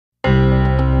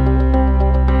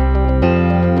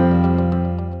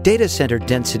Data center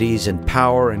densities and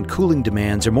power and cooling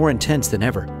demands are more intense than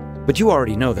ever. But you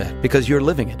already know that because you're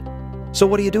living it. So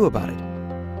what do you do about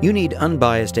it? You need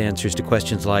unbiased answers to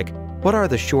questions like, what are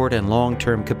the short and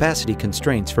long-term capacity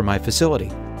constraints for my facility?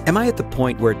 Am I at the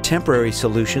point where temporary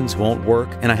solutions won't work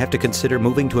and I have to consider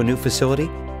moving to a new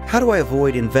facility? How do I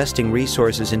avoid investing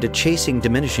resources into chasing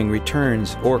diminishing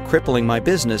returns or crippling my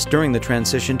business during the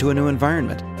transition to a new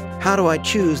environment? How do I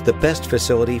choose the best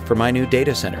facility for my new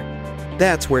data center?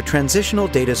 That's where Transitional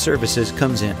Data Services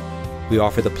comes in. We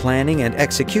offer the planning and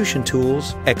execution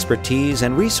tools, expertise,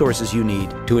 and resources you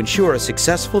need to ensure a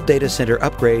successful data center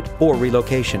upgrade or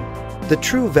relocation. The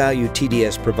true value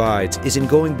TDS provides is in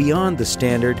going beyond the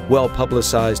standard,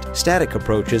 well-publicized, static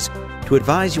approaches to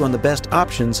advise you on the best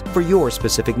options for your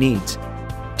specific needs.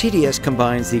 TDS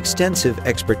combines the extensive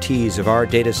expertise of our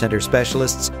data center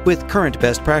specialists with current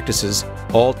best practices,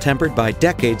 all tempered by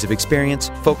decades of experience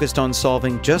focused on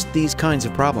solving just these kinds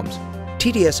of problems.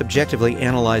 TDS objectively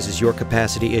analyzes your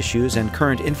capacity issues and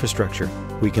current infrastructure.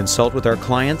 We consult with our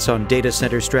clients on data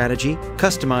center strategy,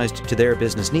 customized to their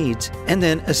business needs, and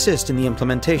then assist in the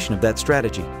implementation of that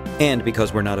strategy. And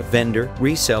because we're not a vendor,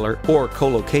 reseller, or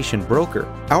co-location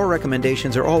broker, our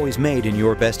recommendations are always made in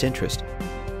your best interest.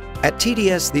 At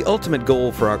TDS, the ultimate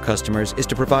goal for our customers is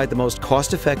to provide the most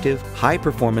cost-effective,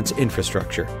 high-performance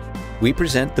infrastructure. We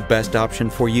present the best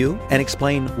option for you and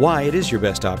explain why it is your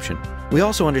best option. We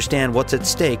also understand what's at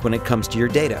stake when it comes to your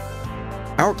data.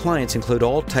 Our clients include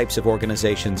all types of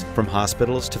organizations, from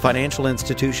hospitals to financial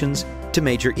institutions to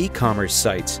major e-commerce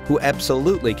sites who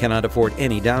absolutely cannot afford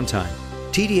any downtime.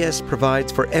 TDS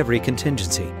provides for every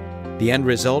contingency. The end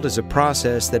result is a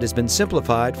process that has been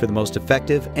simplified for the most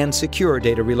effective and secure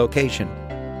data relocation.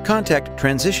 Contact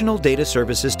Transitional Data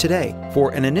Services today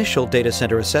for an initial data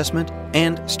center assessment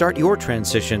and start your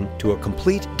transition to a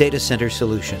complete data center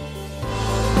solution.